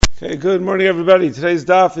Okay, good morning, everybody. Today's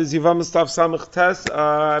daf is Yevamos Daf Samach Tes.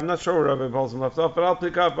 I'm not sure where Rabbi Paulson left off, but I'll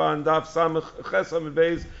pick up on daf Samach Ches Amid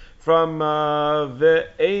Beis from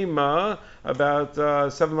Ve'ema,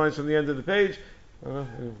 about 7 lines from the end of the page.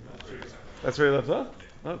 That's where he left off?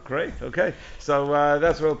 Oh, great. Okay. So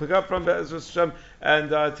that's where we'll pick up from.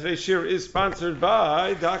 And today's shir is sponsored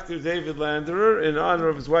by Dr. David Landerer in honor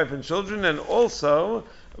of his wife and children, and also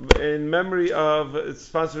it's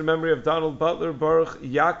sponsored in memory of Donald Butler Baruch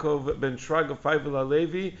Yaakov Ben Shraga Feivel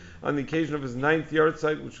Alevi on the occasion of his 9th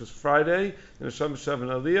yahrzeit, which was Friday, in Hashem Shav and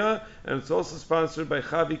Aliyah. And it's also sponsored by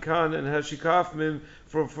Chavi Khan and Heshi Kaufman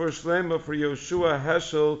for Shlema for Yoshua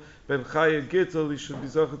Heschel Ben Chaya Gittel. He should be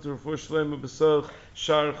Zachat to Refuah Shlema B'Soch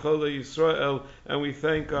Shar Chola Yisrael. And we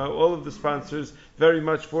thank all of the sponsors very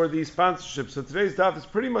much for these sponsorships. So today's daf is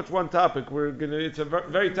pretty much one topic. It's a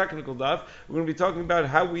very technical daf. We're going to be talking about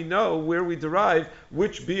how we know, where we derive,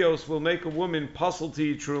 which bios will make a woman pasul to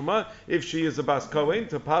eat truma, if she is a bas kohen,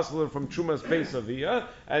 to pasul her from truma's pesavia,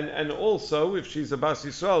 and also if she's a bas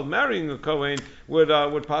Yisrael, marrying a kohen would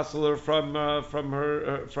pasul her from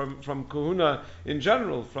kahuna in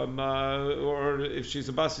general, or if she's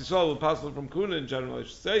a bas Yisrael, would pasul her from kahuna in general, I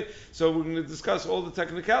should say. So we're going to discuss all the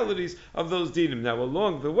technicalities of those dinim. Now,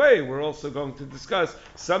 along the way, we're also going to discuss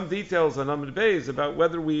some details on Amud Beis about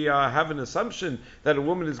whether we have an assumption that a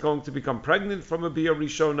woman is going to become pregnant from a Bia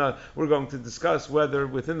Rishona. We're going to discuss whether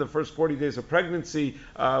within the first 40 days of pregnancy,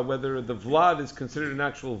 whether the Vlad is considered an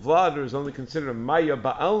actual Vlad or is only considered a Maya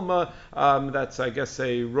Ba'alma. That's, I guess,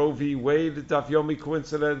 a Roe v. Wade Daf Yomi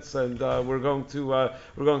coincidence, and we're going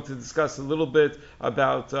to discuss a little bit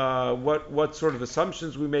about what sort of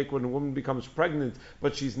assumptions we make when a woman becomes pregnant,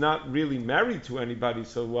 but she's not really married to anybody.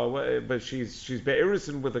 So, but she's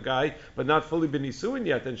be'erisin with a guy, but not fully been nisuin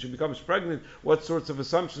yet, and she becomes pregnant. What sorts of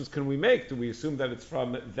assumptions can we make? Do we assume that it's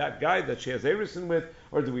from that guy that she has erisin with,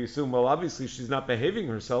 or do we assume, well, obviously she's not behaving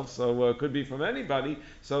herself, so it could be from anybody?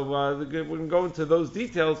 So we're going to go into those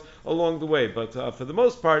details along the way. But for the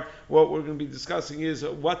most part, what we're going to be discussing is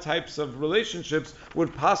what types of relationships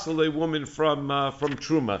would pasul a woman from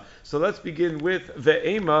truma. So let's begin with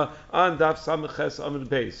ve'ema on daf samches amud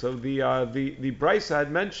beis. So the Brisa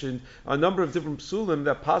had mentioned a number of different psulim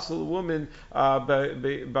that pasul a woman by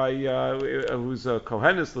who's a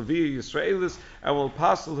kohenis, Levi, Yisraelis, and will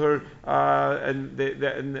pasul her and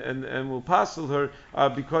will pasul her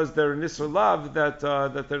because they're nisr lav that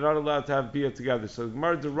they're not allowed to have bia together. So the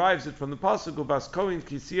Gemara derives it from the pasuk of bas kohen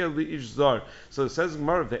kisia li'ish zar. So it says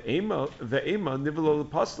Gemara ve'ema nivelo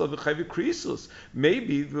lepasla v'chayvi krisus.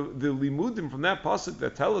 Maybe the limudim from that pasuk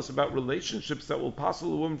that tell us about relationships that will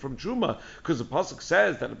pasul a woman from truma, because the pasuk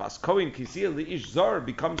says that a bas kohen kisia li'ish zar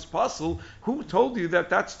becomes pasul. Who told you that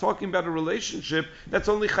that's talking about a relationship that's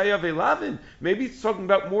only chayav elavin? Maybe it's talking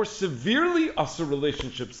about more severely asur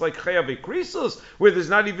relationships like chayav krisus, where there's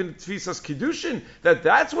not even tfisas kiddushin.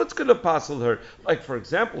 That's what's going to pasul her. Like, for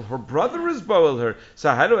example, her brother is boel her.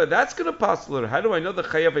 So that's going to pasul her? How do I know the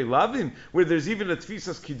chayav elavin, where there's even a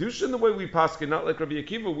tfisas kiddushin the way we paskin? Not like Rabbi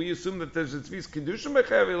Akiva, we assume that there's a tfis kiddushin by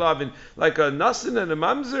chayav elavin, like a nasin and a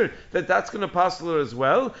mamzer, that's going to pasul her as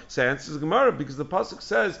well. So answers Gemara, because the pasuk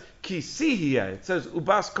says kisihia. It says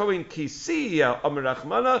ubas kohen kisihia amar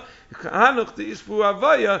rachmana hanuch the ispu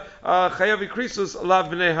havaya chayav krisus alav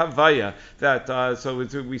b'nei havaya.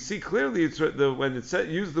 We see clearly when it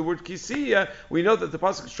used the word kisihia, we know that the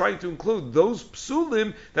pasuk is trying to include those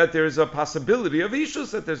psulim that there is a possibility of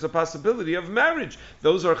ishus, that there's a possibility of marriage.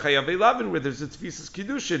 Those are chayav elavin, where there's a tfisas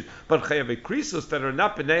kiddushin, but chayav krisus that are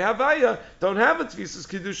not b'nei havaya don't have a tfisas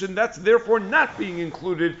kiddushin. That's therefore not being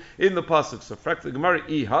included in the pasuk. So frankly, Gemara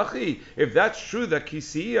if that's true that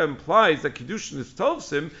kisiyah implies that kiddushin is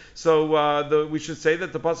tovsim, so we should say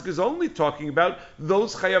that the pasuk is only talking about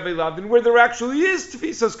those chayav elavin where there actually is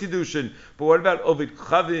tfisas kiddushin. But what about ovid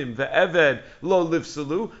chavim, the eved lo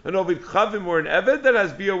livsalu, an ovid chavim or an eved that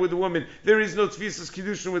has bia with a woman? There is no tfisas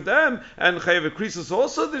kiddushin with them, and chayav krisus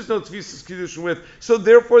also there's no tfisas kiddushin with. So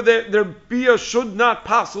therefore their bia should not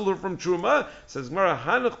pasul her from truma. Says Gemara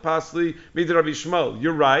hanuch pasli mid Rabbi Shmuel.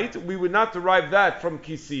 You're right. We would not derive that from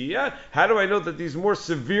kisiyah. How do I know that these more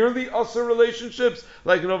severely usher relationships,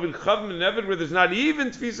 like an Ovid Chavim and Eved, where there's not even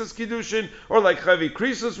Tfisas Kiddushin, or like Chavi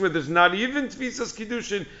Krisus, where there's not even Tfisas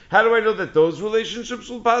Kiddushin, how do I know that those relationships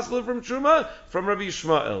will pass from Truma? From Rabbi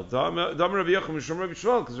Yishmael. Dam Rabbi Yochanan, from Rabbi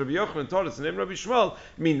Yishmael, because Rabbi Yochanan taught us the name Rabbi Yishmael,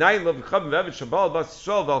 Minayin Ovid Chavim Eved Shabal Bas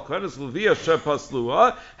Yisrael Val Kohenes Levia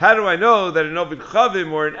Shepaslua. How do I know that an Ovid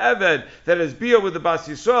Chavim or an Eved that has Bia with the Bas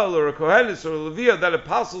Yisrael or a Kohenes or a Levia that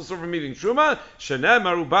apostles over meeting Truma? Shenem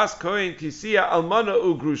Aru bas kohen kisiya almana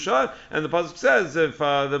ugrusha, and the pasuk says if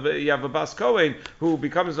you have a bas kohen who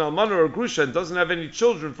becomes an almana or grusha and doesn't have any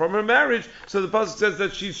children from her marriage, so the pasuk says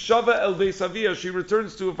that she's shava el beis avia, she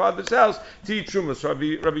returns to her father's house to eat truma. So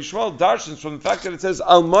Rabbi Shmuel darshans from the fact that it says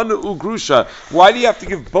almana ugrusha. Why do you have to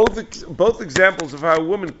give both examples of how a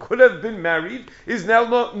woman could have been married, is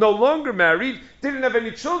now no longer married, didn't have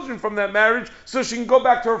any children from that marriage, so she can go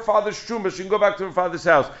back to her father's truma, she can go back to her father's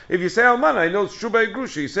house. If you say almana, I know it's truma and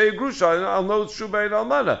grusha. You say grusha, I'll know it's truma and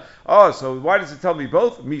almana. Oh, so why does it tell me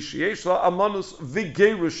both? Mishiesh la almanus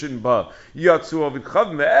v'gerushin ba yatzu ovid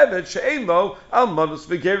chav me'eved she'ein lo almanus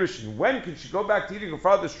v'gerushin. When can she go back to eating her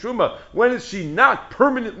father's truma? When is she not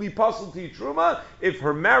permanently possible to eat truma? If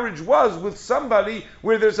her marriage was with somebody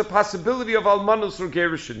where there's a possibility of almanus or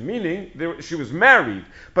gerushin, meaning she was married,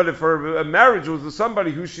 but if her marriage was with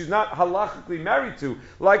somebody who she's not halachically married to,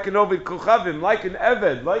 like an ovid kochavim, like an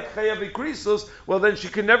eved, like chayav krisos, well then she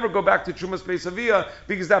can never go back to trumas beis avia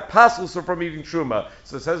because that passes her from eating truma.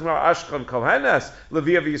 So it says Mar Ashkan Kohenes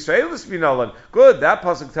Leviya v'Yisraelis binalan. Good, that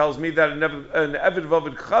pasuk tells me that an eved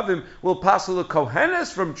v'ovid kochavim will passel the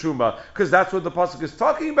Kohenes from truma, because that's what the pasuk is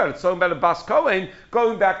talking about. It's talking about a bas kohen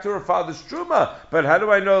going back to her father's truma. But how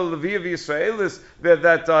do I know Leviya v'Yisraelis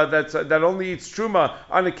that only eats truma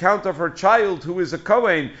on account of her child who is a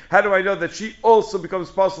kohen? How do I know that she also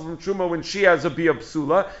becomes possible from truma when she has a bia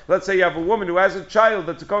psula? Let's say you have a woman who has a child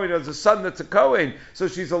that's a kohen, who has a son that's a kohen, so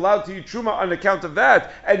she's allowed to eat truma on account of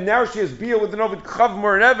that, and now she has bia with an ovid chavim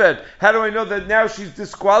or an eved. How do I know that now she's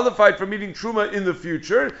disqualified from eating truma in the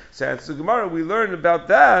future? So answer the Gemara, we learn about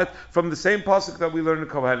that from the same pasuk that we learn the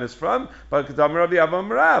kohenes from, but Kedam Rabbi Abba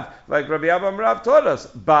Rav, like Rabbi Abba Rav taught us,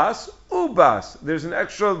 bas ubas. There's an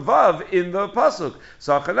extra vav in the pasuk.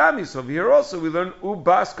 So Achanami. So here also we learn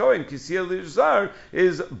ubas kohen kisiya lishzar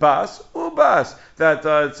is bas ubas. That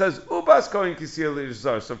it says ubas kohen kisiya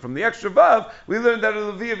lishzar. So from the extra vav we learn that a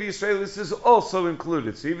Leviya v'Yisraelis is also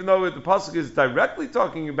included. So even though the pasuk is directly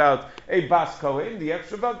talking about a bas kohen, the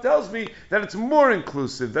extra vav tells me that it's more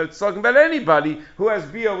inclusive. That it's talking about anybody who has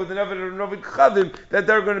bia with an eved or an ovid chavim, that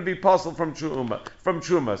they're going to be possible from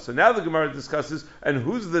truma. So now the Gemara discusses, and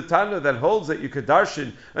who's the Tana that holds that you could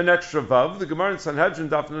darshan an extra vav? The Gemara in Sanhedrin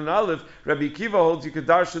Daf Nun Aleph, Rabbi Kiva holds you could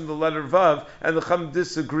darshan the letter vav, and the Chum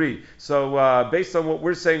disagree. So based on what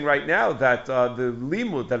we're saying right now, that the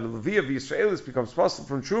limud that a Leviya v'Yisraelis becomes possible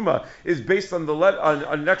from truma is based on on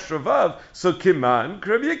an extra vav. So kiman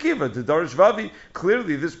Rabbi Kiva the darish vavi.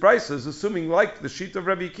 Clearly, this brisa is assuming like the sheet of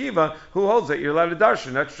Rabbi Kiva, who holds that you're allowed to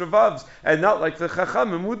darshan extra vavs, and not like the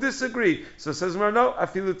Chachamim who disagree. So it says no,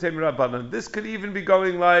 afilu teim rabbanan. This could even be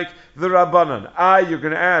going like the rabbanan. You're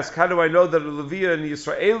going to ask, how do I know that a Leviya and the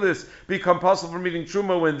Yisraelis become possible from eating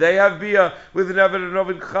truma when they have bia with an eved and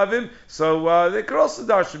ovid chavim? So they could also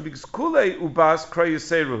darshan because kulei ubas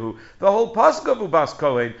krayaseruhu. The whole pasuk of ubas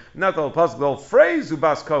kohen, not the whole pasuk, the whole phrase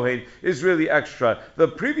ubas kohen is really extra. The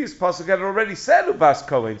previous pasuk had already said ubas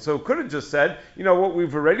kohen, so it could have just said, what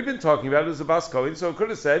we've already been talking about is ubas kohen. So it could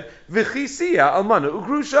have said v'chisiya almana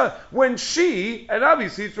ugrusha, when she, and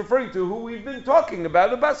obviously it's referring to who we've been talking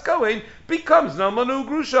about, ubas kohen, becomes almana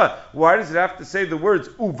ugrusha. Why does it have to say the words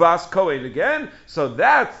ubas kohen again? So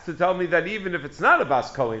that's to tell me that even if it's not a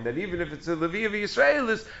bas kohen, that even if it's a Leviya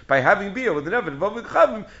v'Yisraelis, by having bia with an eved v'ovid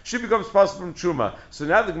chavim, she becomes possible from truma. So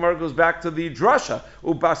now the Gemara goes back to the drasha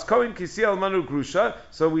ubas kohen kisiya almana ugrusha.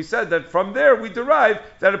 So we said that from there we derive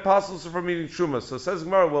that apostles are from eating truma. So says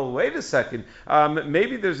Gemara, well, wait a second,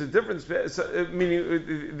 maybe there's a difference,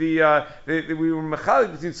 meaning we were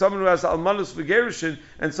mechalik between someone who has almanus v'gerushin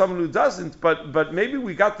and someone who doesn't, but maybe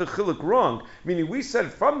we got the chiluk wrong. Meaning we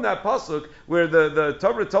said from that pasuk where the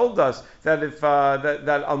Torah told us that if that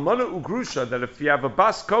almana ugrusha, that if you have a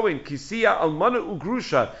bas kohen kisiya almana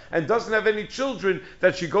ugrusha and doesn't have any children,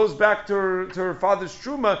 that she goes back to her father's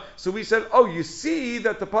truma. So we said, you see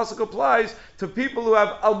that the pasuk applies to people who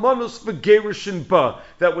have almanus v'gerushin ba,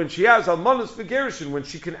 that when she has almanus v'gerushin, when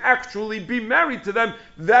she can actually be married to them,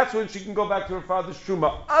 that's when she can go back to her father's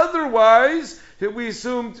truma. Otherwise, we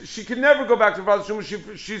assumed she can never go back to her father's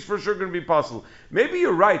truma. She's for sure going to be possible. Maybe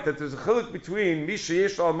you're right that there's a chiluk between misha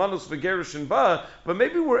yesh almanus v'gerushin ba, but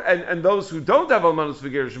maybe and those who don't have almanus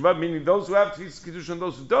v'gerushin ba, meaning those who have tefillas kiddush and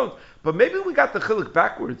those who don't. But maybe we got the chiluk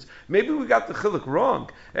backwards. Maybe we got the chiluk wrong.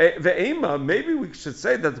 Ve'ema, maybe we should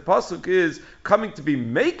say that the pasuk is coming to be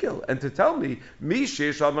mekel and to tell me, Mi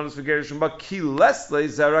sheish almanos v'gerushin ba ki lesle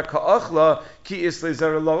zera ka'achla ki isle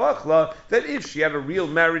zera lo achla, that if she had a real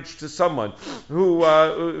marriage to someone who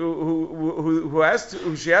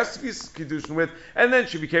she has to be kiddushin with, and then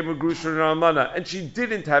she became a grusha and almana, and she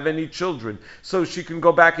didn't have any children, so she can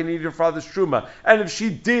go back and eat her father's truma. And if she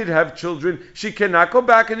did have children, she cannot go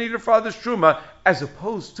back and eat her father's truma, as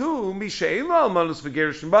opposed to mishe'ela almanos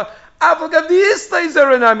v'gerushin ba.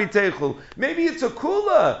 Maybe it's a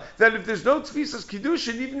kula that if there's no tfisas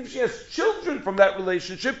kiddushin, even if she has children from that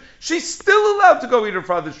relationship, she's still allowed to go eat her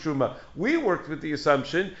father's truma. We worked with the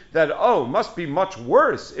assumption that must be much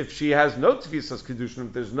worse if she has no tfisas kiddushin,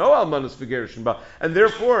 if there's no almanos v'gerushin ba, and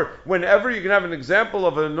therefore, whenever you can have an example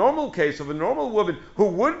of a normal case of a normal woman who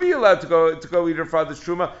would be allowed to go eat her father's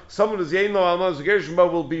truma, someone who's yein lo almanos v'gerushin ba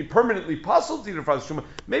will be permanently puzzled to eat her father's truma.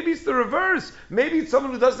 Maybe it's the reverse. Maybe it's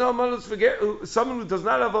someone who doesn't have someone who does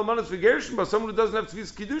not have almanos v'gerushin, but someone who doesn't have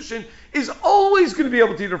tefillas kiddushin is always going to be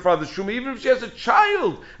able to eat her father's truma, even if she has a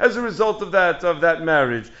child as a result of that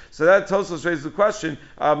marriage. So that Tosfos raises the question: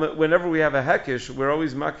 whenever we have a hekish, we're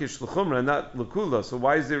always makish l'chumra and not l'kula. So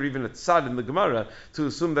why is there even a tzad in the Gemara to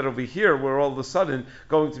assume that over here we're all of a sudden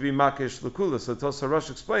going to be makish l'kula? So Tosfos Rosh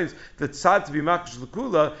explains that tzad to be makish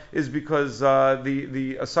l'kula is because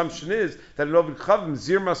the assumption is that in Ovid Chavim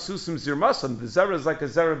zir masusim zir masam, the zera is like a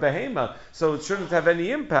zera behema, so it shouldn't have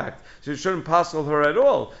any impact. So it shouldn't passel her at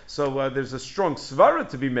all. So there's a strong svara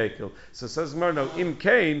to be makel. So says Gemara, no, im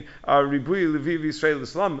kain ribui leviv Yisrael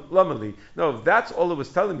Islam lamali. No, if that's all it was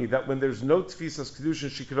telling me, that when there's no tfisas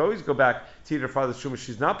kedushin, she could always go back to eat her father's truma.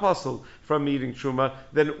 She's not passel from eating truma.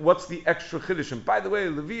 Then what's the extra chiddush? And by the way,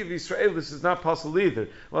 leviv Yisrael, this is not passel either.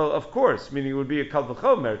 Well, of course, meaning it would be a kal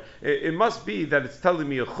v'chomer. It must be that it's telling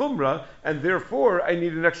me a chumrah, and therefore I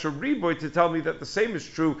need an extra riboy to tell me that the same is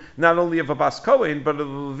true not only of a Bas Kohen, but of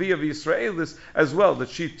a Levi of Yisraelis as well, that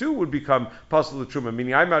she too would become Pasal Truma.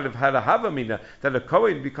 Meaning I might have had a Havamina, that a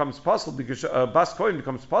Kohen becomes Pasal because a Bas Kohen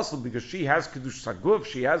becomes Pasal because she has Kedusha Saguf,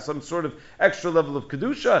 she has some sort of extra level of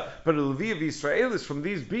Kedusha, but a Levi of Yisraelis from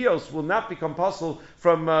these bios will not become Pasal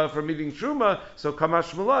from eating Truma. So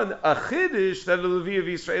Kamash Malan, a Chiddush that a Levi of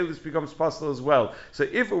Yisraelis becomes Pasal as well. So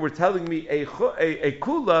if it were telling me a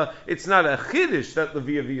Kula, it's not a Chiddush that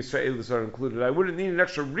Levi of Yisraelis are included. I wouldn't need an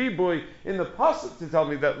extra riboy in the pasuk to tell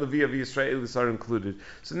me that Levi of Yisraelis are included.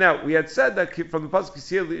 So now we had said that from the pasuk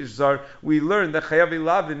Kisiyah Ishzar we learned that Chayav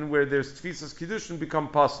Lavin, where there's tfisas kiddushin, become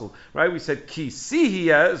pasul. Right? We said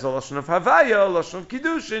Kisiyah is a lashon of Havaya, a lashon of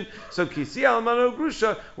kiddushin. So Kisiyah Almano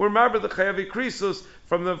Grusha, we're marber the Chayav Krisus.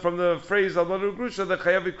 From the phrase Almanu Grusha, the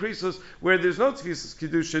Chayav Krisus, where there's no tfisas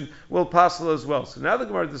kiddushin, will passel as well. So now the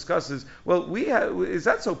Gemara discusses, well, is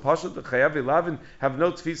that so pashut that Chayav Lavin have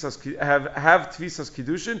no tfisas have tfisas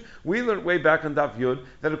kiddushin? We learned way back on Daf Yud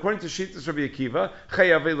that according to Shittas Rabbi Akiva,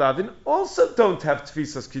 Chayav Lavin also don't have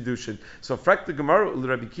tfisas kiddushin. So frak the Gemara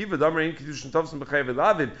Rabbi Akiva Damar in kiddushin tovsim b'Chayav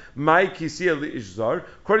Lavin, my kisiyah liishzar.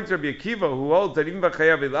 According to Rabbi Akiva, who holds that even by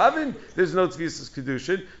Chayav Lavin there's no tfisas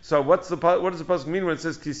kiddushin. So what does the pasuk mean when it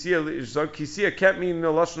says Kisiyah li'ishzar? Kisiyah can't mean the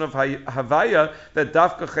lashon of Havaya, that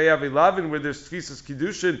Dafka Chayav Elavin, where there's Tfisas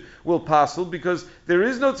Kiddushin, will passel, because there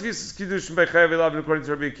is no Tfisas Kiddushin by Chayav Elavin according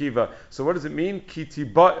to Rabbi Akiva. So what does it mean?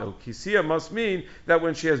 Kitiba'el. Kisiyah must mean that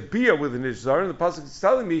when she has Bia with an Ishzar, and the pasuk is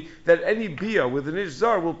telling me that any Bia with an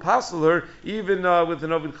Ishzar will passel her even with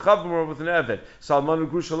an Ovid Chavim or with an Evet. Salmanu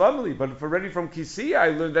Grusha Lamali. But if already from Kisiyah I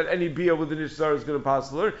learned that any Bia with an Ishzar is going to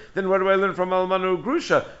passel her, then what do I learn from Almanu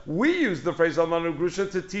Grusha? We use the phrase Almanu Grusha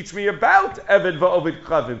to teach me about Eved Va'ovid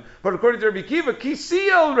Chavim. But according to Rabbi Akiva,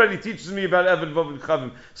 Kisiyah already teaches me about Eved Va'ovid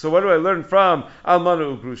Chavim. So what do I learn from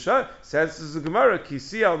Almanu Grusha? Says the Gemara,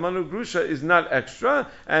 Kisiyah Almanu Grusha is not extra,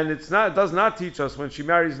 and it does not teach us when she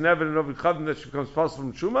marries an Eved and Ovid Chavim that she becomes pasuk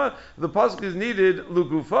from Truma. The pasuk is needed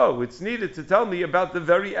lugufo. It's needed to tell me about the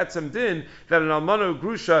very etzem din that an Almanu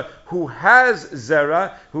Grusha who has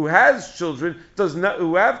zera, who has children,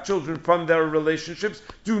 who have children from their relationships,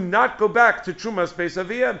 do not go back to Trumas Beis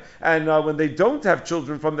Aviyam. And when they don't have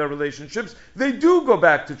children from their relationships, they do go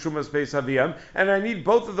back to Trumas Beis Aviyam. And I need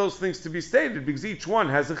both of those things to be stated because each one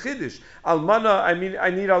has a chiddush. Almana, I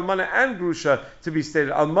need Almana and Grusha to be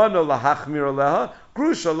stated. Almana lahachmir aleha,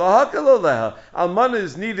 Grusha lahakal aleha. Almana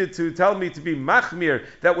is needed to tell me to be machmir,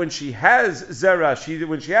 that when she has zera,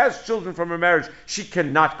 when she has children from her marriage, she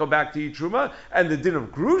cannot go back to eat truma. And the din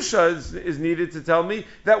of Grusha is needed to tell me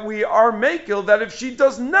that we are makil, that if she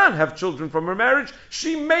does not have children from her marriage,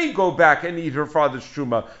 she may go back and eat her father's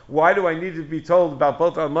truma. Why do I need to be told about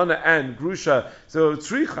both Almana and Grusha? So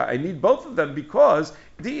tzricha, I need both of them because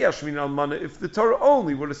Yashmin almana, if the Torah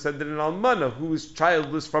only would have said that an almana who is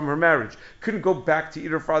childless from her marriage couldn't go back to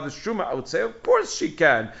eat her father's truma, I would say, of course she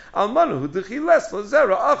can. Almana who dechiles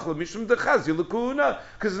lazera achla mishum dechazi l'kuhuna,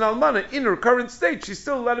 because an almana in her current state she's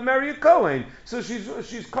still allowed to marry a kohen, so she's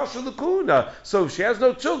kosher l'kuhuna. So if she has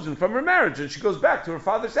no children from her marriage and she goes back to her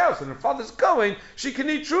father's house and her father's kohen, she can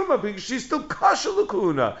eat truma because she's still kosher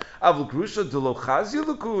l'kuhuna. Avul grusha delo chazi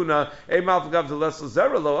l'kuhuna emal v'gav deles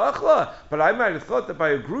lazera lo achla. But I might have thought that by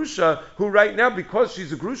a grusha, who right now, because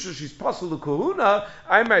she's a grusha, she's pasul l'kuhuna,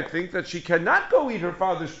 I might think that she cannot go eat her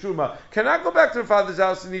father's truma, cannot go back to her father's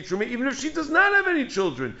house and eat truma, even if she does not have any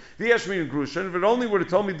children. The Yashmin grusha, and if it only would have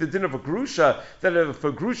told me the din of a grusha, that if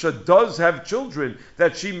a grusha does have children,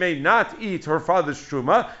 that she may not eat her father's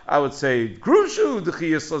truma, I would say, grushu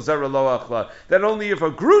d'chiyas lazera lo achla, that only if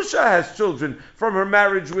a grusha has children from her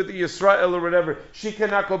marriage with the Yisrael or whatever, she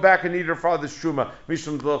cannot go back and eat her father's truma,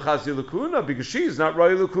 mishum d'lo chazi l'kuhuna, because she is not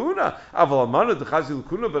roy l'kuhuna. Aval almana d'chazi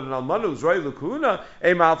l'kuhuna, but an almana who's roy l'kuhuna,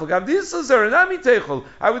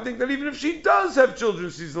 I would think that even if she does have children,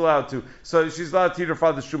 she's allowed to. So she's allowed to eat her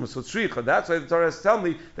father's truma. So tzricha. That's why the Torah has to tell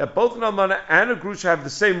me that both an almana and a grusha have the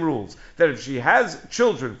same rules. That if she has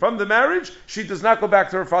children from the marriage, she does not go back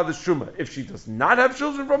to her father's truma. If she does not have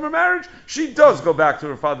children from her marriage, she does go back to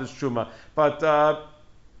her father's truma. But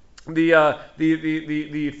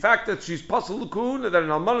the fact that she's pasul l'kuhuna, that an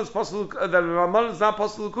almana is pasul, that an almana is not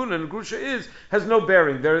pasul l'kuhuna, and a grusha is, has no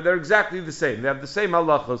bearing. They're exactly the same. They have the same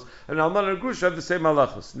halachos. An almana and a grusha have the same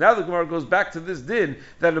halachos. Now the Gemara goes back to this din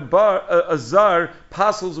that a zar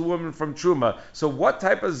pasels a woman from truma. So what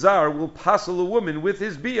type of zar will pasel a woman with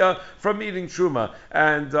his bia from eating truma?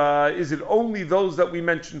 And is it only those that we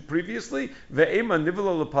mentioned previously? Ve'ema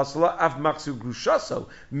nivela lepasela av maksu grushaso.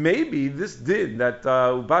 Maybe this din that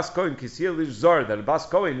bas kohen kisiyel ish zar, that a bas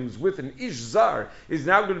kohen who's with an ish zar is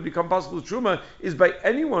now going to become possible truma, is by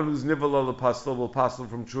anyone who's nivela lepasela will pasel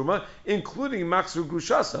from truma, including maksu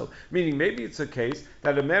grushaso. Meaning maybe it's a case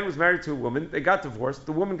that a man was married to a woman, they got divorced,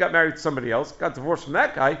 the woman got married to somebody else, got divorced from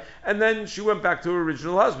that guy, and then she went back to her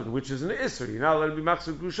original husband, which is an isser. You're not allowed to be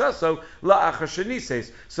maksu grushaso la'achar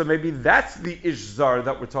shenises. So maybe that's the ish zar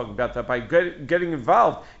that we're talking about, that by getting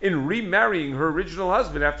involved in remarrying her original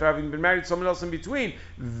husband after having been married to someone else in between,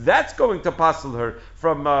 that's going to passel her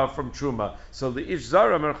from truma. So the ish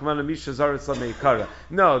zar,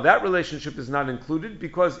 no, that relationship is not included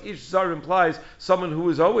because ish zar implies someone who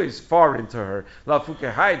is always far into her,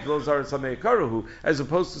 as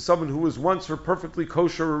opposed to someone who was once her perfectly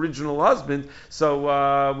kosher original husband. So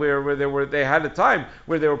where they had a time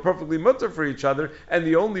where they were perfectly mutter for each other, and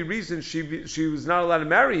the only reason she was not allowed to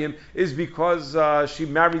marry him is because she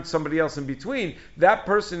married somebody else in between. That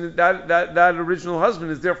person, that original husband,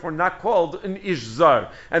 is therefore not called an ish zar,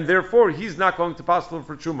 and therefore he's not going to passel her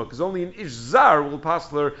for truma, because only an ish zar will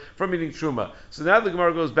passel her from eating truma. So now the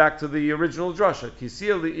Gemara goes back to the original drasha,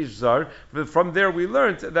 kisiyel li ish zar. From there we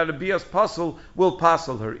learned that a bias pasel will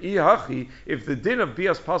pasel her. Ihachi, if the din of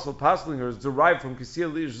bias pasel passeling her is derived from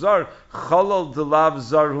kisiyel li ish zar, chalal delav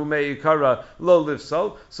zar hu me'ikara lo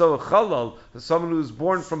lifsal. So a chalal, someone who was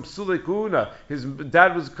born from psulei kuhuna, his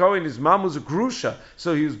dad was a kohen, his mom was a grusha,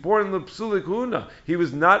 so he was born in the psulei kuhuna. He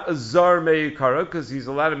was not a zar me'ikara because he's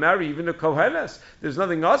allowed to marry even a kohenes. There's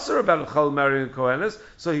nothing usher about a chal marrying a kohenes,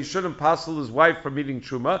 so he shouldn't passel his wife from eating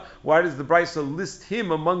truma. Why does the Brisa list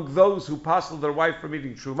him among those who passel their wife from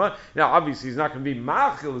eating truma? Now, obviously, he's not going to be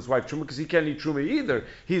machil his wife truma because he can't eat truma either.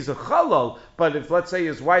 He's a chalal. But if, let's say,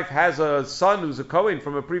 his wife has a son who's a kohen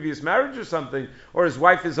from a previous marriage or something, or his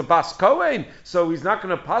wife is a bas kohen, so he's not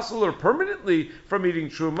going to passel her permanently from eating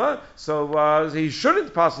truma. So he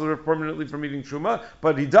shouldn't passel her permanently from eating truma,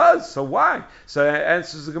 but he does. So why? So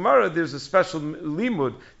answers the Gemara, there's a special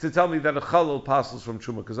limud to tell me that a chalal passels from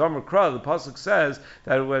truma. Because Amar Kra, the pasuk says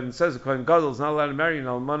that when it says a kohen gadol is not allowed to marry an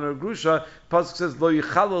almana or grusha, the pasuk says lo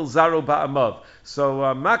yichalal zaro ba'amav. So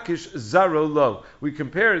makish zaro lo. We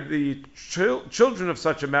compare the children of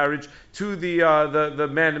such a marriage to the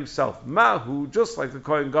man himself. Mahu, just like the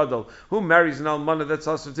kohen gadol who marries an almana that's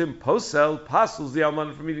also to him, posel pasels the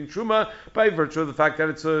almana from eating truma by virtue of the fact that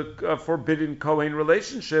it's a forbidden kohen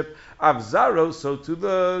relationship. Avzaro, so to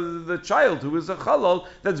the child who is a chalal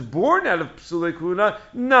that's born out of psulei kuhuna,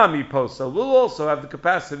 nami posel will also have the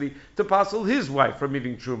capacity to pasel his wife from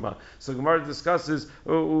eating truma. So Gemara discusses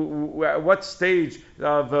at what stage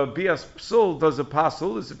of bias psul does a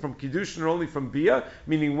pasel? Is it from kiddushin or only from bia?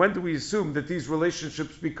 Meaning, when do we assume that these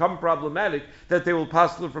relationships become problematic, that they will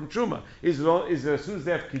pasul from truma? Is it as soon as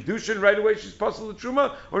they have kiddushin right away she's pasul to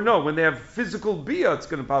truma, or no? When they have physical bia, it's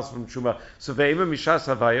going to pasul from truma. So ve'ema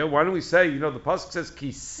mishas havaya. Why don't we say, the pasuk says ki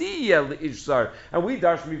siya leishzar, and we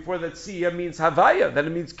dashed before that siya means havaya, that it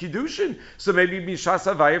means kiddushin. So maybe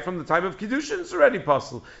mishas havaya from the time of kiddushin is already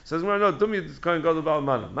pasul. Says no, dumi is kohen gadol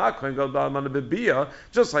ba'almana. Ma kohen gadol ba'almana bebia,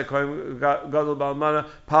 just like kohen gadol ba'almana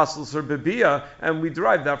pasels her bebia, and we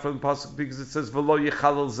derive that from the pasuk because it says v'lo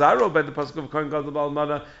yechalel zaro by the pasuk of kohen gadol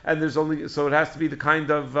ba'almana, and there's only, so it has to be the kind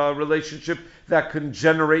of relationship that can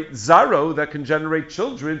generate zaro, that can generate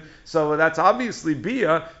children. So that's obviously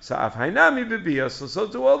bia. So afhainami bebia. So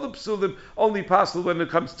to all the psulim only pasul when it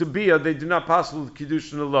comes to bia. They do not pasul with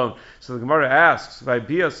kiddushin alone. So the Gemara asks by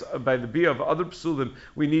the bia of other psulim,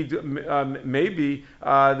 we need maybe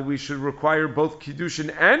we should require both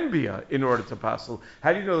kiddushin and bia in order to pasul.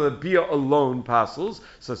 How do you know that bia alone pasels?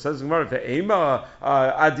 So it says the Gemara ve'ema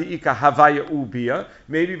adiika havaya u bia.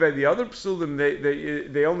 Maybe by the other psulim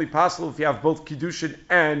they only pasul if you have both kiddushin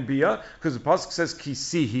and bia, because the pasuk says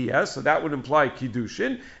kisihiyah, so that would imply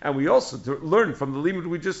kiddushin. And we also learn from the limud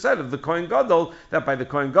we just said of the kohen gadol that by the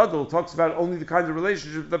kohen gadol it talks about only the kind of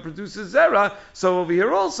relationship that produces zera. So over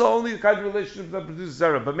here also only the kind of relationship that produces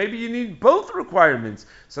zera. But maybe you need both requirements.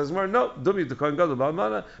 Says more no, dumi the kohen gadol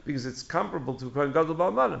ba'almana, because it's comparable to kohen gadol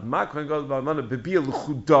ba'almana. Ma kohen gadol ba'almana bebia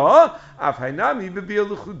l'chuda, af hainami bebia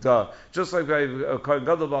l'chuda. Just like by kohen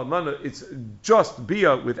gadol ba'almana, it's just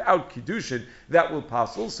bia without kiddushin that will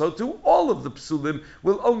pasul. So to all of the psulim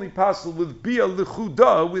will only pasul with bia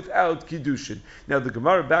l'chuda without kiddushin. Now the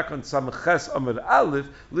Gemara back on Samach Amud Aleph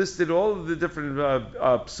listed all of the different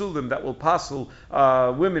psulim that will pasul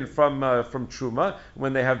women from truma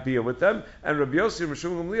when they have bia with them. And Rabbi Yossi and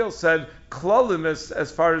Rishon Gamliel said klalim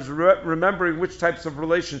as far as remembering which types of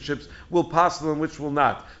relationships will pasul and which will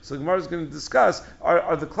not. So the Gemara is going to discuss,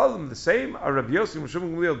 are the klalim the same? Are Rabbi Yossi and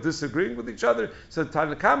Rishon Gamliel disagreeing with each other? So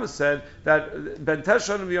Tanakama said that ben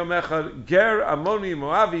teshan v'yom ger, amoni,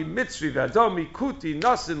 moavi, mitzri, v'adomi, kuti,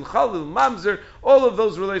 nasin, chalil, mamzer, all of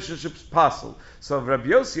those relationships pasul. So Rabbi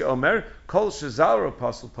Yossi Omer, kol shezaro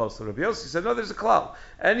pasul. Rabbi Yossi said, no, there's a klal.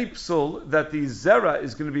 Any psul that the zera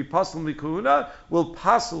is going to be pasul mikuna will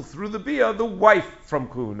pasul through the bia, the wife from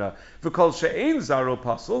kuhuna. V'kol she'ein zaro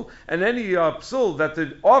pasul, and any psul that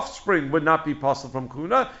the offspring would not be pasul from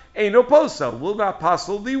kuhuna, eino posel, will not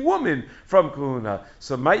pasul the woman from kuhuna.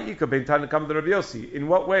 So ma'ika ben Tanakam and Rabbi Yossi. In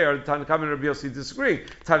what way are Tanakam and Rabbi Yossi disagreeing?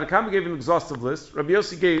 Tanakam gave an exhaustive list. Rabbi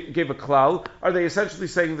Yossi gave a klal. Are they essentially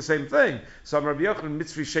saying the same thing? So Rabbi Yochanan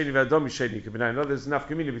mitzri sheni v'adomi sheni. I know there's enough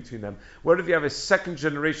community between them. What if you have a second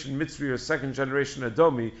generation mitzri or a second generation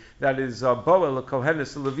adomi that is boel, a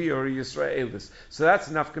kohenes, a levi, or a yisraelis? So that's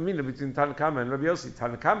enough community between Tanakama and Rabbi Yossi.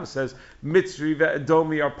 Tanakama says mitzri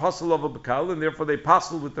v'adomi are pasul of a bekal, and therefore they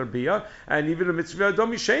pasul with their bia, and even a mitzri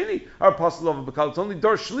v'adomi sheni are pasul of a bekal. It's only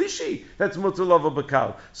dor shlishi that's mutul of a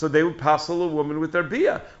bekal. So they would pasul a woman with their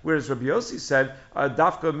bia. Whereas Rabbi Yossi said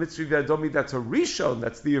dafka mitzri v'adomi, that's a rishon,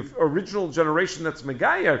 that's the original generation that's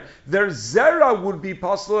megayer. Their zera would be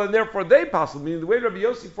pasul, and therefore they pasul. Meaning the way Rabbi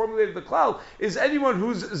Yossi formulated the klal is anyone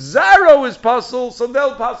whose zero is pasul, so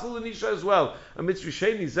they'll pasul an isha as well. A mitzri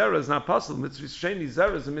sheni zera is not pasul. Mitzri sheni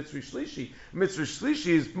zera is a mitzri shlishi. Mitzri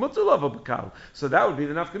shlishi is mutulav bakal. So that would be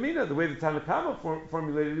the nafkamina. The way the Tanakama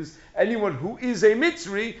formulated is anyone who is a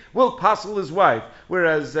mitzri will pasul his wife,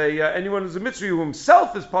 whereas anyone who's a mitzri who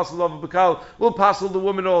himself is pasul of bakal will pasul the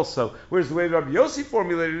woman also. Whereas the way Rabbi Yossi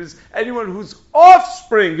formulated is anyone whose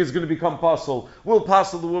offspring is going to become pasul will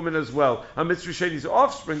pasul the woman as well. A mitzri sheni's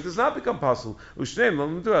offspring does not become pasul.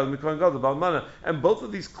 And both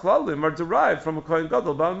of these klalim are derived from a kohen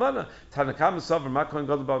gadol ba'almana. Tanakama savar ma kohen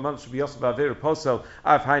gadol ba'almana should be also ba'aver posel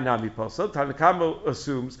av hainami posel. Tanakama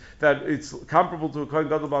assumes that it's comparable to a kohen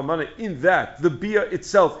gadol ba'almana in that the bia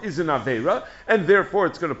itself is an avera, and therefore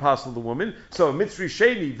it's going to pasul the woman. So a mitzri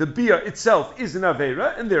sheni, the bia itself is an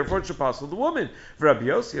avera, and therefore it should pasul the woman. For Rabbi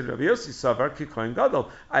Yossi and Rabbi Yossi savar ki kohen gadol.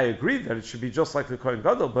 I agree that it should be just like the kohen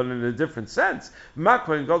gadol, but in a different sense. Ma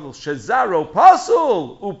kohen gadol shezaro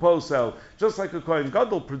pasul uposel. Just like a kohen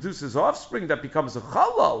gadol produces offspring that becomes a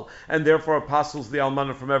chalal, and therefore apostles the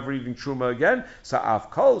almana from ever eating truma again. So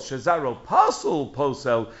afkol shezaro pasul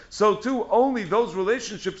posel. So too, only those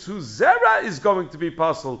relationships whose zera is going to be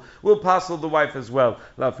pasul will pasul the wife as well.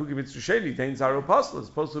 Lafugi mitzri sheni dein zaro pasul, as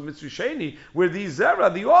opposed to mitzri sheni where the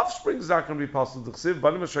zera, the offspring, is not going to be pasul. D'chsiv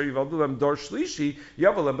banim asher yivaldu lem dor shlishi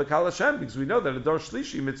yavalem B'Kal Hashem, because we know that a Dor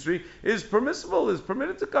Shlishi Mitzri is permissible, is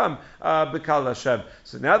permitted to come B'Kal Hashem.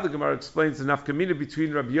 So now the Gemara explains the nafkamina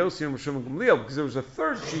between Rabbi Yossi and Rishon Gamliel, because there was a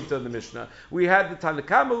third shita in the Mishnah. We had the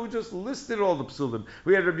Tanakama who just listed all the psulim.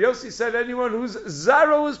 We had Rabbi Yossi said anyone whose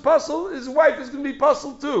zaro is puzzle, his wife is going to be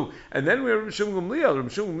puzzled too. And then we have Rishon Gamliel.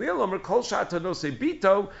 Rishon Gamliel Omer Kol Sha'atanose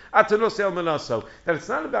Bito Atanose El Manaso. That it's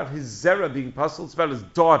not about his zera being puzzled, it's about his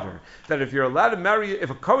daughter. That if you're allowed to marry, if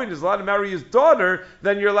a Kohen is allowed to marry his daughter,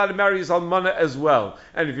 then you're allowed to marry his almana as well.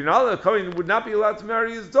 And if you're not allowed, a Kohen would not be allowed to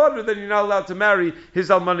marry his daughter, then you're not allowed to marry his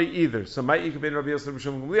almana either. So Ma'ik ben Rabbi Yosef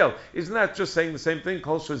Rishon Gamliel. Isn't that just saying the same thing?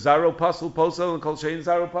 Kol Shazaro Pasel Posel and Kol Shein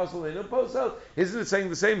Zaro Pasel Eno Posel. Isn't it saying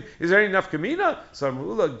the same? Is there any nafkamina? So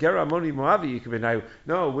Amrula Geramoni Moavi Yikabenayu.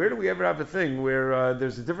 No, where do we ever have a thing where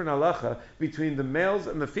there's a different halacha between the males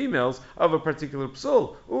and the females of a particular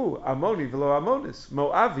psul? Ooh, Amoni velo Amonis,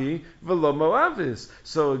 Moavi velo Moavis.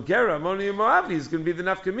 So Gera, Amoni and Moavi is going to be the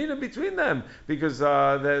nafkamina between them, because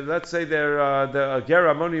let's say the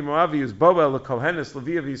Gera, Amoni and Moavi is Boel, Kohenes,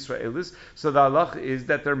 Leviav, Israelis. So the halacha is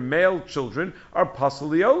that their male children are pasul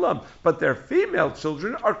liolam, but their female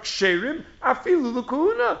children are ksherim afilu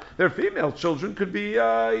l'kuhuna. Their female children could be, the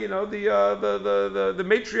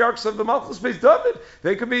matriarchs of the Malchus Beis David.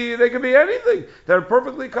 They could be anything. They're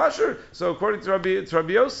perfectly kosher. So according to Rabbi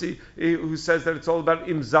Yossi, who says that it's all about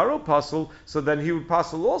imzaro pasul, so then he would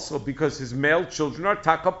pasul also, because his male children are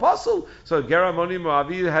taka pasul. So Geramoni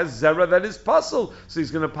Moavi has zera that is pasul, so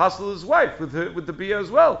he's going to pasul his wife with the bia as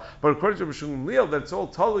well. But according to Rishon Gamliel, that's all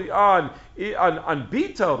totally on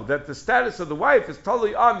bito, that the status of the wife is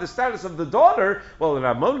totally on the status of the daughter. Well, in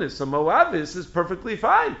Amonis, a Moavis is perfectly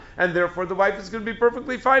fine, and therefore the wife is going to be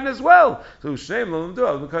perfectly fine as well. So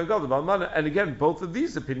and again, both of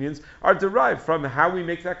these opinions are derived from how we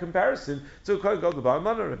make that comparison to Kohen Gadol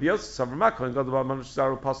B'Almana. Rabbi Yosef Savramak Kohen Gadol B'Almana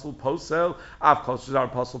Shazar Apostle Posel Av Kol Shazar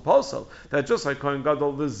Apostle Posel. That just like Kohen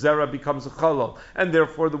Gadol, the zera becomes a chalal, and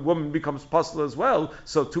therefore the woman becomes pasul as well.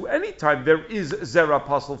 So to any time there is zera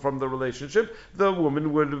pasul from the relationship, the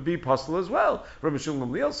woman would be pasul as well. Rabbi Shimon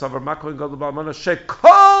Gamliel Savramak Kohen Gadol B'Almana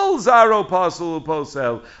Shekol Zaro Pasul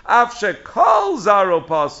Uposel Av Shekol Zaro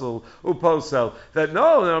Pasul Uposel. That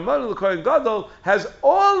no, the Almana Kohen Gadol has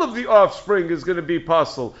all of the offspring is going to be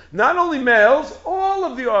pasul, not only males, all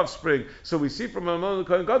of the offspring. So we see from Almana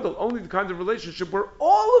Kohen Gadol only the kind of relationship where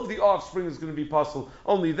all of the offspring is going to be pasul.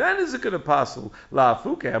 Only then is it going to pasul. La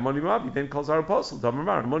Afuke Amoni Moavi then calls our pasul.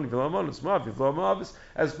 Damar Amoni Vilamonis Moavi Vilamoavis,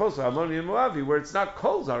 as opposed to Amoni and Moavi, where it's not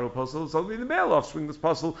kol zaro pasul, it's only the male offspring that's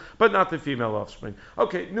pasul, but not the female offspring.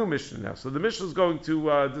 Okay, new Mishnah now. So the Mishnah is going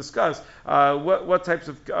to discuss what types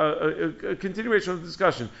of a continuation of the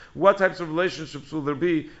discussion. What types of relationships will there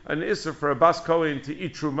be an isser for a bas kohen to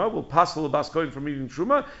eat truma? Will pasul a bas kohen from eating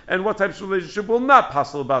truma? And what types of relationship will not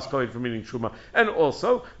pasul a bas kohen from eating truma? And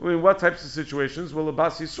also, in what types of situations will a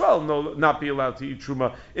bas Yisrael not be allowed to eat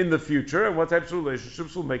truma in the future? And what types of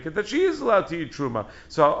relationships will make it that she is allowed to eat truma?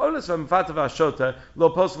 So onas v'mfata v'ashota lo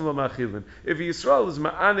posel lo machilin. If Yisrael is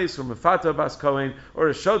ma'anes or mefata bas kohen, or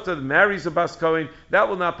a shota that marries a bas kohen, that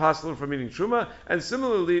will not pasul from eating truma. And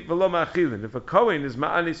similarly, v'lo ma'achilin. If a kohen is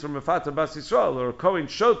ma'anis or mefata bas Yisrael, or a kohen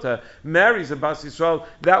shota marries a bas Yisrael,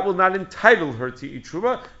 that will not entitle her to eat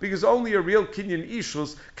truma, because only a real kinyan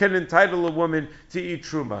ishus can entitle a woman to eat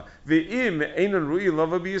truma. V'im einon ru'i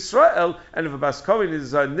lova b'Yisrael, and if a bas kohen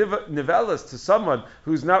is nivelas to someone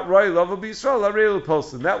who's not royal lova b'Yisrael, a real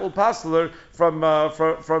person, that will pasul her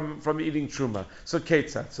from eating truma. So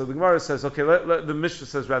ketzat. So the Gemara says, okay, the Mishnah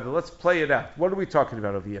says rather, let's play it out. What are we talking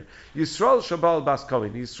about over here? Yisrael shabal bas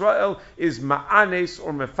kohen. Yisrael is ma'anes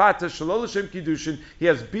or mefata shalol l'shem kiddushin. He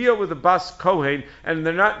has bia with a bas kohen, and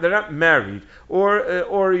they're not married. Or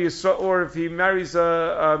if he marries if a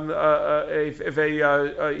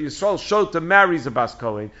Yisrael shota marries a bas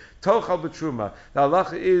kohen, tochal b'truma. The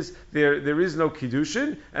halacha is there is no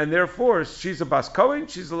kiddushin, and therefore she's a bas kohen.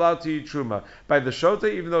 She's allowed to eat truma. By the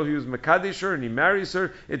shota, even though he was mekadesh her and he marries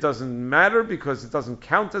her, it doesn't matter because it doesn't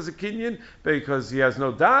count as a kinyan because he has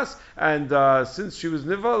no das. And since she was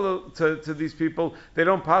nivel to these people, they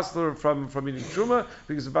don't pass her from eating truma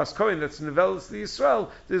because a bas kohen that's nivel to Yisrael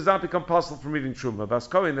does not become possible from eating truma. Bas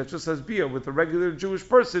kohen that just has bia with a regular Jewish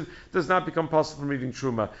person does not become possible from eating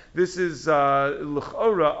truma. This is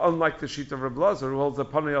l'chora unlike the sheet of Reb Lazar, who holds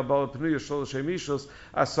that Panei al Bala Penuya Shol L'Shem Ishus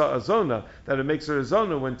Asa Azona, that it makes her a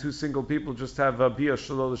zona when two single people just have Bia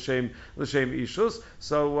Shol L'Shem Ishus.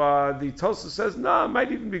 So the Tosa says, no, it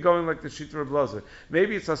might even be going like the sheet of Reb Lazar.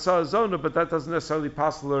 Maybe it's Asa Azona, but that doesn't necessarily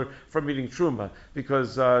passel her from eating Truma,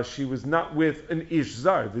 because she was not with an Ish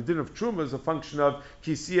Zar. The din of Truma is a function of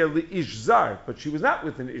Kisiya Li Ish Zar, but she was not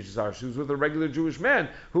with an Ish Zar. She was with a regular Jewish man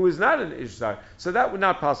who is not an Ish Zar. So that would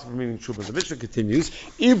not pass from eating Truma. The Mishnah continues,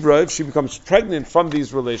 Ibra, if she becomes pregnant from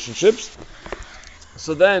these relationships,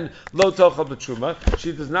 so then, lo tochal b'truma,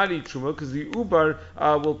 she does not eat truma because the ubar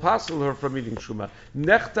will passel her from eating truma.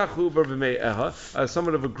 Nechtach ubar b'mei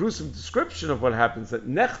somewhat of a gruesome description of what happens. That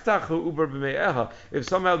nechtach ubar b'mei if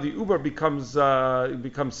somehow the ubar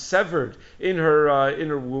becomes severed in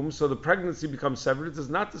her womb, so the pregnancy becomes severed. It does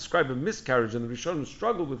not describe a miscarriage, and the Rishonim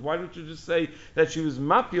struggled with why don't you just say that she was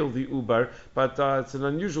mapil the ubar? But it's an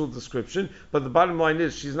unusual description. But the bottom line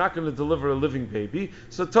is she's not going to deliver a living baby,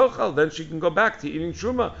 so tochal, then she can go back to eating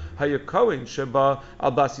truma. Haya kohen sheba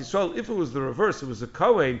al bas Yisrael. If it was the reverse, it was a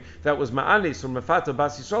kohen that was ma'anis or mafata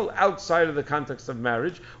bas Yisrael outside of the context of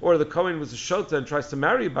marriage, or the kohen was a shota and tries to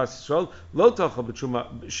marry a bas Yisrael, lo tochal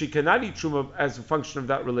b'truma. She cannot eat truma as a function of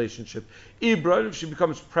that relationship. Ibra, if she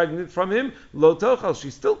becomes pregnant from him, lo tochal,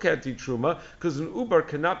 she still can't eat truma because an ubar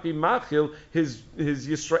cannot be machil his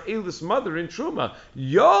Yisraelis mother in truma.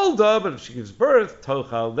 Yolda, but if she gives birth,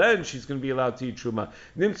 tochal, then she's going to be allowed to eat truma.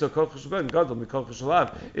 Nimtzo kochash ben gadol mikochash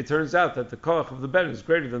alav. It turns out that the koach of the ben is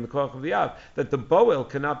greater than the koach of the av. That the boel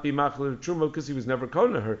cannot be machil truma because he was never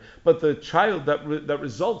kohen to her. But the child that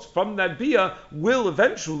results from that bia will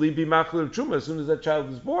eventually be machil truma as soon as that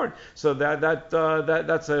child is born. So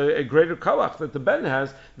that's a greater koach that the ben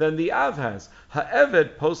has than the av has.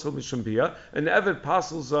 Ha'eved posel mishum bia. An eved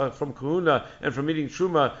pasels from kahuna and from eating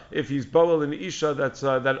truma if he's boel and isha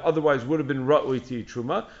that otherwise would have been ra'ui to eat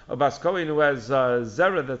truma. A bas kohen who has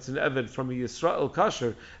zera, that's an eved from a Yisrael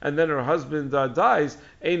kasher, and then her husband dies,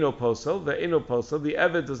 Eino posel, the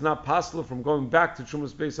eved does not pasel from going back to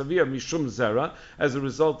Trumas Beis Aviyah mishum zera, as a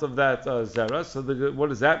result of that zera. So what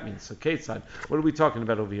does that mean? So Ketzad, what are we talking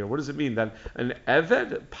about over here? What does it mean that an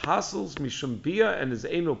eved pasels mishum bia and is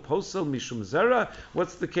Eino posel mishum zera?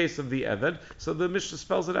 What's the case of the eved? So the Mishnah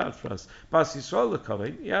spells it out for us. Bas Yisrael a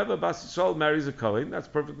kohen, you have a Bas Yisrael marries a kohen, that's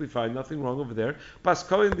perfectly fine, nothing wrong over there. Bas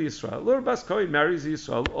kohen the Yisrael, or Bas kohen marries the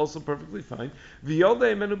Yisrael, also perfectly fine.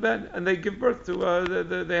 V'yolda imenu ben, and they give birth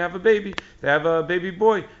to they have a baby. They have a baby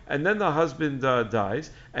boy, and then the husband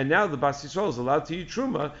dies, and now the Bas Yisrael is allowed to eat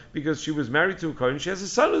truma because she was married to a kohen. She has a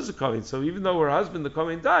son who's a kohen. So even though her husband, the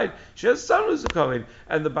kohen, died, she has a son who's a kohen,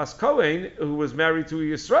 and the Bas Kohen who was married to a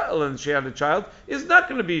Yisrael and she had a child is not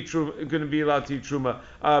going to be allowed to eat truma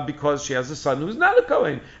because she has a son who's not a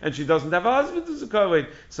kohen, and she doesn't have a husband who's a kohen.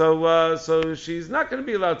 So she's not going to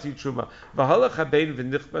be allowed to eat truma.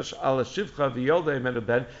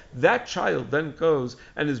 That child then goes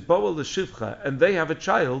and is boel l'shivcha, and they have a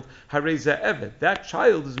child, hareza eved. That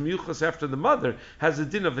child is miyuchas after the mother, has a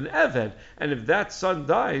din of an eved, and if that son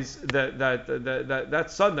dies, that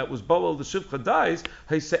son that was boel l'shivcha dies,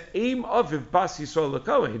 aim aviv bas Yisrael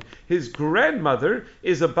kohen. His grandmother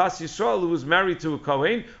is a bas Yisrael who was married to a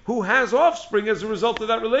kohen who has offspring as a result of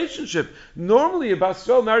that relationship. Normally, a bas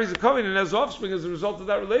Yisrael marries a kohen and has offspring as a result of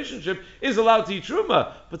that relationship is allowed to eat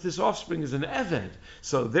truma, but this offspring is an eved.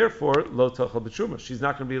 So therefore, lo tochal b'truma. She's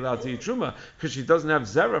not going to be allowed to eat truma because she doesn't have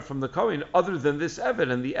zera from the kohen other than this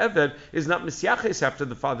eved, and the eved is not misyaches after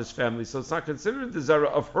the father's family, so it's not considered the zera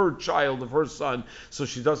of her child, of her son. So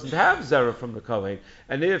she doesn't have zera from the kohen.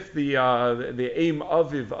 And if the aim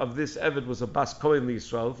aviv of this eved was a bas kohen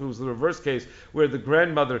l'Yisrael, if it was the reverse case where the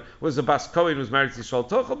grandmother was a bas kohen who was married to Yisrael,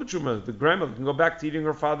 tochal b'truma, the grandmother can go back to eating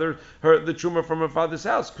the truma from her father's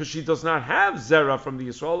house because she does not have zera from the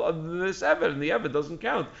Yisrael other than this eved, and the eved doesn't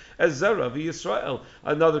count as zera of Yisrael.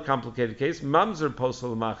 Another complicated case, mamzer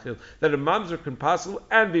posel machil, that a mamzer can posel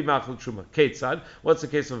and be machil truma. Ketzad, what's the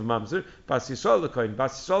case of a mamzer? Bas Yisrael the kohen.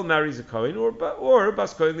 Bas Yisrael marries a kohen, or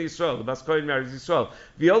bas kohen the Yisrael. The bas kohen marries Yisrael.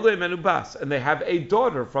 V'yolda imenu bas, and they have a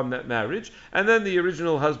daughter from that marriage, and then the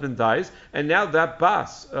original husband dies, and now that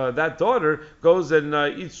bas, that daughter, goes and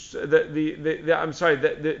eats the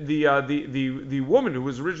woman who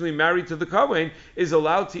was originally married to the kohen is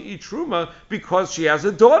allowed to eat truma because she has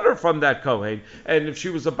a daughter from that kohen, and if she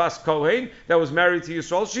was a Bas Kohen that was married to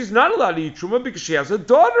Yisrael, she's not allowed to eat Truma because she has a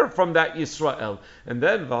daughter from that Yisrael. And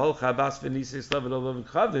then,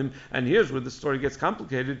 and here's where the story gets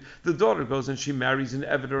complicated. The daughter goes and she marries an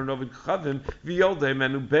Eved or an Ovid Chavim,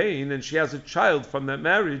 and she has a child from that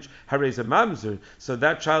marriage, Harez a Mamzer. So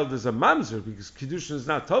that child is a Mamzer because Kiddushin is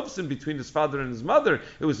not Tovsin between his father and his mother.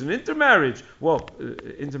 It was an intermarriage. Well,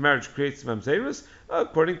 intermarriage creates Mamzerus.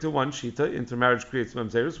 According to one Shita, intermarriage creates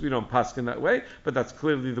Mamzerus. We don't paskin that way, but that's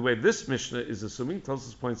clearly the way this Mishnah is assuming.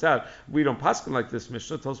 Tosfos points out, we don't paskin like this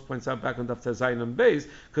Mishnah. Tosfos points out back on Daf Tezayin and Beis,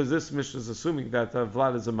 because this Mishnah is assuming that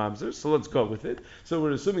Vlad is a Mamzer, so let's go with it. So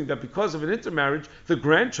we're assuming that because of an intermarriage, the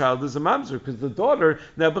grandchild is a Mamzer, because the daughter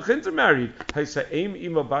Nebuch intermarried.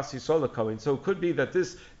 So it could be that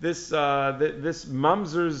this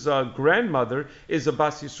Mamzer's grandmother is a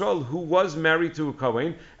Bas Yisrael who was married to a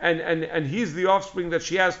Kohen, and he's the offspring that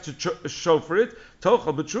she has to show for it,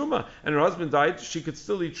 Tocha b'truma, and her husband died, she could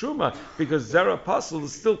still eat truma because zera pasul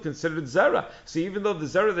is still considered zera. So even though the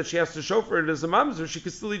zera that she has to show for it is a mamzer, she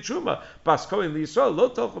could still eat truma. Bas Kohen Yisrael lo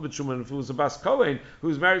tocha b'truma. And if it was a Bas Kohen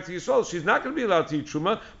who's married to Yisrael, she's not going to be allowed to eat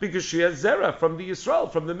truma because she has zera from the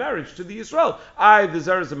Yisrael, from the marriage to the Yisrael. The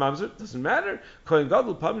zera is a mamzer, doesn't matter. Kohen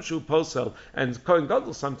Gadol pamshu posel, and Kohen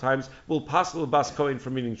Gadol sometimes will pasel a Bas Kohen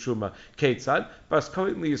from eating truma. Ketzad Bas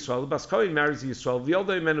Kohen Yisrael. Bas Kohen marries Yisrael.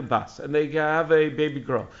 V'yolda menu bas, and they have a baby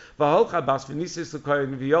girl. And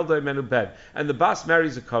the bas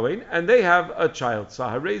marries a Kohen, and they have a child. So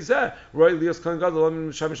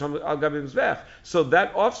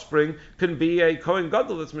that offspring can be a Kohen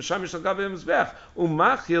Gadol that's Meshamish al Gabi Mizbech.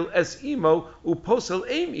 Umachil es imo uposel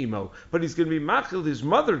aim imo. But he's going to be machil his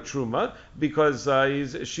mother Truma because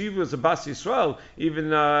she was a Bas Yisrael,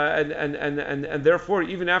 even and therefore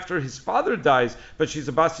even after his father dies, but she's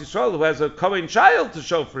a Bas Yisrael who has a Kohen child to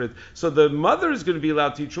show for it. So the mother is going to be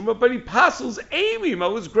allowed to eat truma, but he passes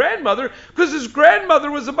Amo, his grandmother, because his grandmother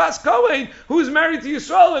was a Bas Kohen who is married to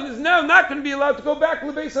Yisrael and is now not going to be allowed to go back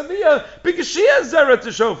to the Beis Aviyah because she has zera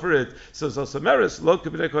to show for it. So Zosameris lo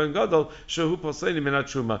kibnei Kohen Gadol shehu posleini minat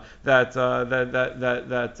truma, that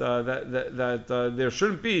there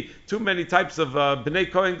shouldn't be too many types of bnei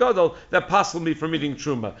Kohen Gadol that passel me from eating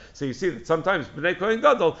truma. So you see that sometimes bnei Kohen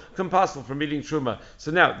Gadol can passel from eating truma. So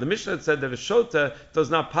now the Mishnah had said that a shota does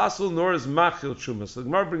not passel nor is machil truma. So the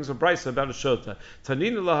Gemara brings a brisa about a shota.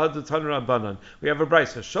 Tanina lahadu tanra banan. We have a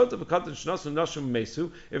brisa. Shota v'katan shnasu nashim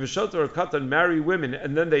mesu. If a shota or a katan marry women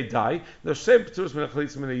and then they die, they're same p'turos min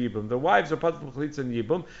hachalitza min yibum. Their wives are part of hachalitza and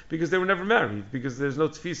yibum because they were never married, because there's no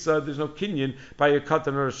tfisa, there's no kinyan by a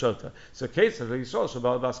katan or a shota. So case of Yisrael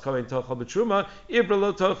shabal bas kohen tochal b'truma ibra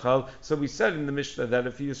lo tochal. So we said in the Mishnah that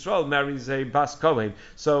if Yisrael marries a bas kohen,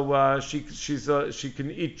 so she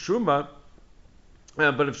can eat truma.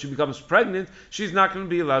 But if she becomes pregnant, she's not going to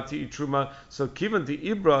be allowed to eat truma. So kivan the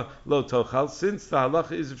ibra lo tochal, since the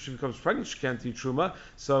halacha is if she becomes pregnant she can't eat truma.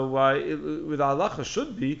 So with the halacha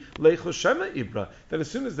should be leicho shema ibra. That as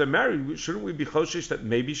soon as they're married, shouldn't we be choshesh that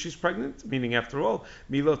maybe she's pregnant? Meaning, after all,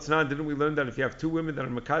 milo tnan, didn't we learn that if you have two men that are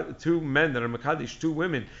makadish, two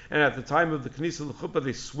women, and at the time of the knisa l'chuppah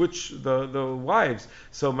they switch the wives.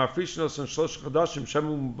 So mafrishnos and shlosh chadashim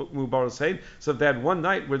shemu mubarosein. So if they had one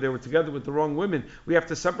night where they were together with the wrong women, we have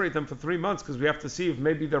to separate them for 3 months because we have to see if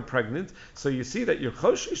maybe they're pregnant. So you see that you're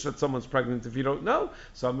choshish that someone's pregnant if you don't know.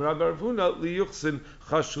 So Amar Rav Huna liyuchsin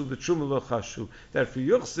chashu the truma lo chashu. That for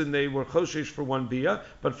yuchsin they were choshish for one bia,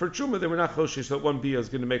 but for truma they were not choshish that one bia is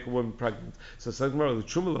going to make a woman pregnant. So Sagmar the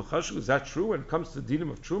truma lo chashu, is that true? When it comes to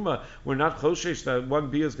dinim of truma, we're not choshish that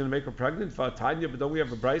one bia is going to make her pregnant. Tanya, but don't we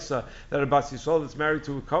have a brisa that a Bas Yisrael that's married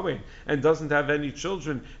to a Kohen and doesn't have any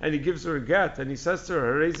children, and he gives her a get and he says to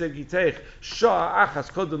her,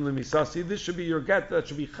 this should be your get, that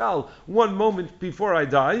should be chal 1 moment before I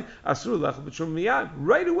die.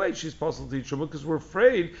 Right away she's possible to eat truma because we're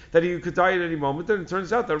afraid that he could die at any moment. And it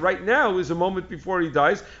turns out that right now is a moment before he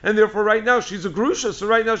dies, and therefore right now she's a grusha, so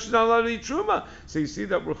right now she's not allowed to eat truma. So you see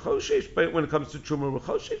that we're choshesh, but when it comes to truma, we're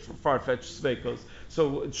choshesh for far-fetched sveikos.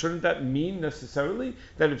 So shouldn't that mean necessarily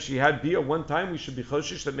that if she had bia one time, we should be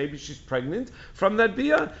choshesh that maybe she's pregnant from that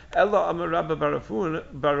bia? Ella amarabba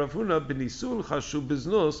barafuna b'nisul chashu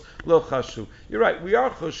biznus lo chashu. You're right. We are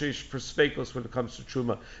choshesh for sveikos when it comes to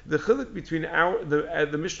truma. The chiluk between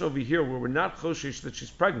the Mishnah over here, where we're not choshesh that she's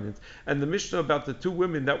pregnant, and the Mishnah about the two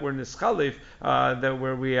women that were nischalef, that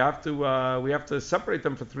where we have to separate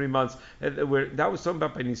them for 3 months. That was talking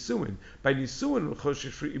about by nisuin. By nisuin, we're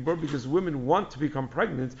choshesh for ibor because women want to become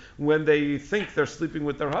pregnant when they think they're sleeping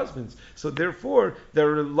with their husbands. So therefore,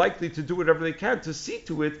 they're likely to do whatever they can to see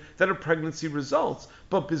to it that a pregnancy results.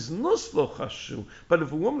 But biznus lo chashu. choshu. But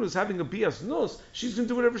if a woman who's having a bias nus, she's going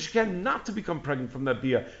to do whatever she can not to become pregnant from that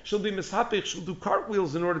bia. She'll be mishapich, she'll do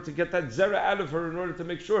cartwheels in order to get that zera out of her, in order to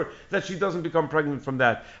make sure that she doesn't become pregnant from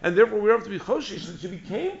that. And therefore we have to be choshish that she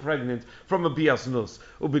became pregnant from a bias nus.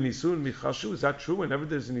 Ubinisun michashu, is that true? Whenever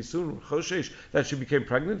there's an isun choshish that she became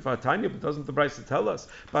pregnant, Vatanya, but doesn't the Brisa tell us?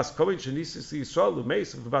 Bas Kohen shenisis Yisrael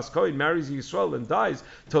umeis. If the Bas Kohen marries Yisrael and dies,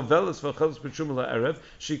 tovelas v'chelas b'truma la'erev,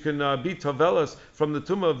 she can be tovelas from the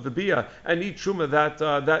tumah of the bia and eat truma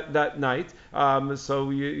that night. So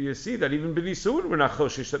you see that even b'nisun we're not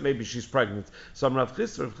choshish that maybe she's pregnant. So Rav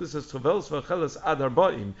Chisda says tovelas v'chelas ad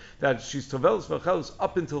arba'im, that she's tovelas v'chelas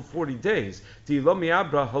up until 40 days. Lo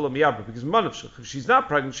mi'abra holo mi'abra, because manavshach, if she's not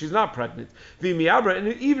pregnant, she's not pregnant. V'mi'abra, and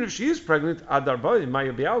even if she is pregnant, ad arba'im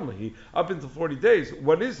maya b'almahi, up until 40 days.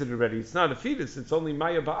 What is it already? It's not a fetus. It's only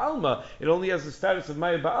maya ba'alma. It only has the status of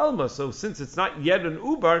maya ba'alma. So since it's not yet an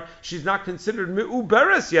ubar, she's not considered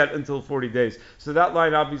me'uberes yet until 40 days. So that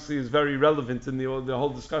line obviously is very relevant in the whole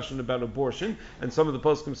discussion about abortion. And some of the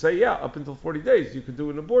poskim say, yeah, up until 40 days you could do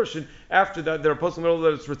an abortion. After that, there are poskim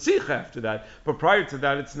that it's ritzicha after that. But prior to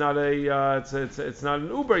that, it's not it's not an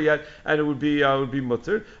uber yet, and it would be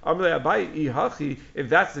mutter. If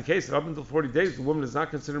that's the case, that up until 40 days the woman is not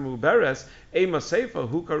considered me'uberes, Ema Seifa,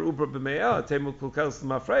 Hukar Ubra B'Me'el, Temul Kulkelis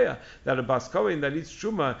L'Mafreya, that a Bas Kohen that eats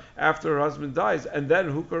Truma after her husband dies, and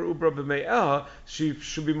then Hukar Ubra B'Me'el, she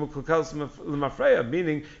should be Kulkelis L'Mafreya,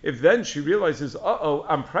 meaning if then she realizes,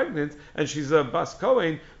 I'm pregnant, and she's a Bas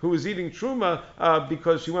Kohen who was eating Truma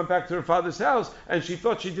because she went back to her father's house, and she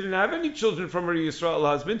thought she didn't have any children from her Yisrael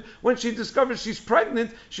husband, when she discovers she's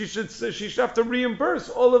pregnant, she should have to reimburse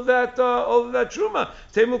all of that Truma.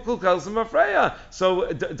 Temul Kulkelis L'Mafreya.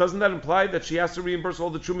 So doesn't that imply that she has to reimburse all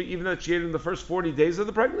the truma even that she ate in the first 40 days of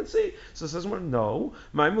the pregnancy? So it says, well, no.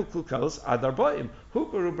 Ma'imul kulkalas adar ba'im.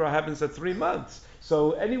 Hukar ubra happens at 3 months.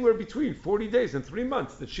 So anywhere between 40 days and 3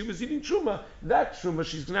 months that she was eating truma, that truma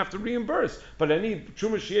she's going to have to reimburse. But any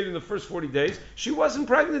truma she ate in the first 40 days, she wasn't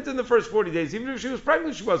pregnant in the first 40 days. Even if she was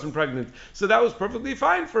pregnant, she wasn't pregnant. So that was perfectly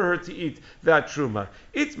fine for her to eat that truma.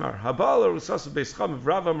 Itmar, habala rusasu beischam of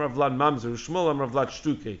Ravam Ravlan Mamzer, Shmuel Ravlat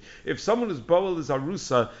Shtuke. If someone is boel is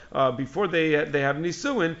arusa before they have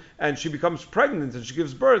nisuin and she becomes pregnant and she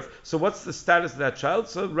gives birth, so what's the status of that child?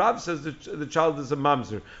 So Rav says the child is a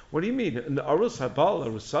mamzer. What do you mean? An arus habal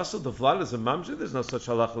arusasa, the vlad is a mamzer? There's no such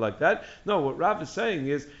halacha like that. No, what Rav is saying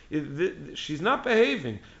is she's not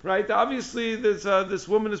behaving, right? Obviously, this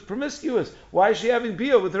woman is promiscuous. Why is she having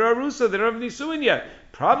bia with her arusa? They don't have nisuin yet.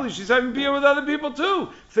 Probably she's having bia with other people too.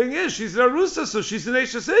 Thing is, she's an arusa, so she's an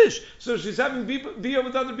eishes ish. So she's having bia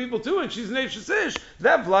with other people too, and she's an eishes ish.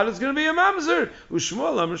 That vlad is going to be a mamzer.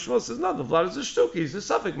 Shmuel says, no, the vlad is a shtuki. He's a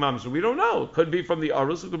suffix mamzer. We don't know. It could be from the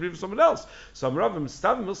arus, it could be from someone else. So Rav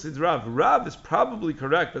is probably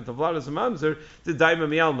correct that the vlad is a mamzer, the daima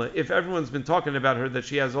mialma, if everyone's been talking about her that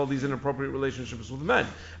she has all these inappropriate relationships with men.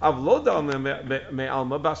 But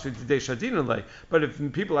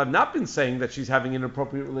if people have not been saying that she's having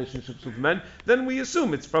inappropriate relationships with men, then we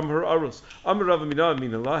assume it's from her arus. How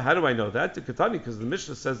do I know that? Because the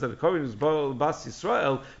Mishnah says that a Kohen who's bas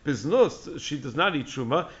Yisrael biznus, she does not eat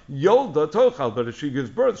truma. Yolda tochal, but if she gives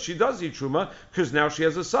birth, she does eat truma because now she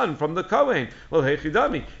has a son from the Kohen. Well,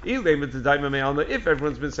 hechidami, if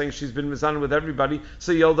everyone's been saying she's been mizana with everybody,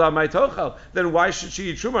 so yolda my tochal, then why should she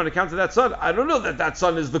eat truma on account of that son? I don't know that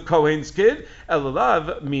son is the Kohen's kid.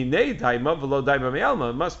 Elalav minei daima v'lo daima me'alma.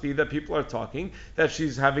 It must be that people are talking that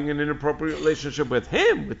she's having an inappropriate relationship with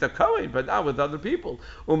him, with the Kohen, but not with other people.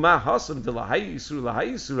 So in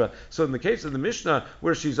the case of the Mishnah,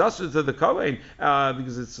 where she's ushered to the Kohen,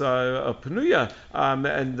 because it's a Penuya,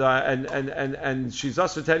 and she's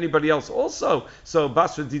ushered to anybody else also, so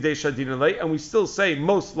Basra Didei Shadinalei, and we still say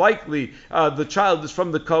most likely the child is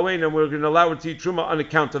from the Kohen, and we're going to allow her to eat Truma on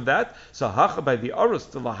account of that. So Hacha by the Arus,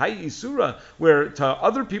 to Lahai Isura, where to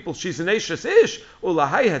other people she's an Eishes Ish,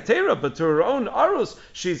 Ulahai Hatera, but to her own Arus,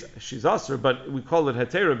 she's Asr, but we call it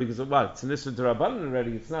Hetera because of what? It's an Isser D'Rabbanan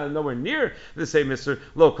already. It's not nowhere near the same Isser.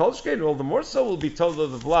 Lo Kolshkein, all the more so will be told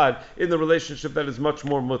of the Vlad in the relationship that is much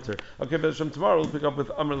more mutter. Okay, but from tomorrow we'll pick up with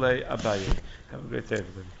Amrle Abaye. Have a great day,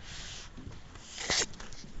 everybody.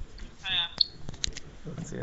 Let's see.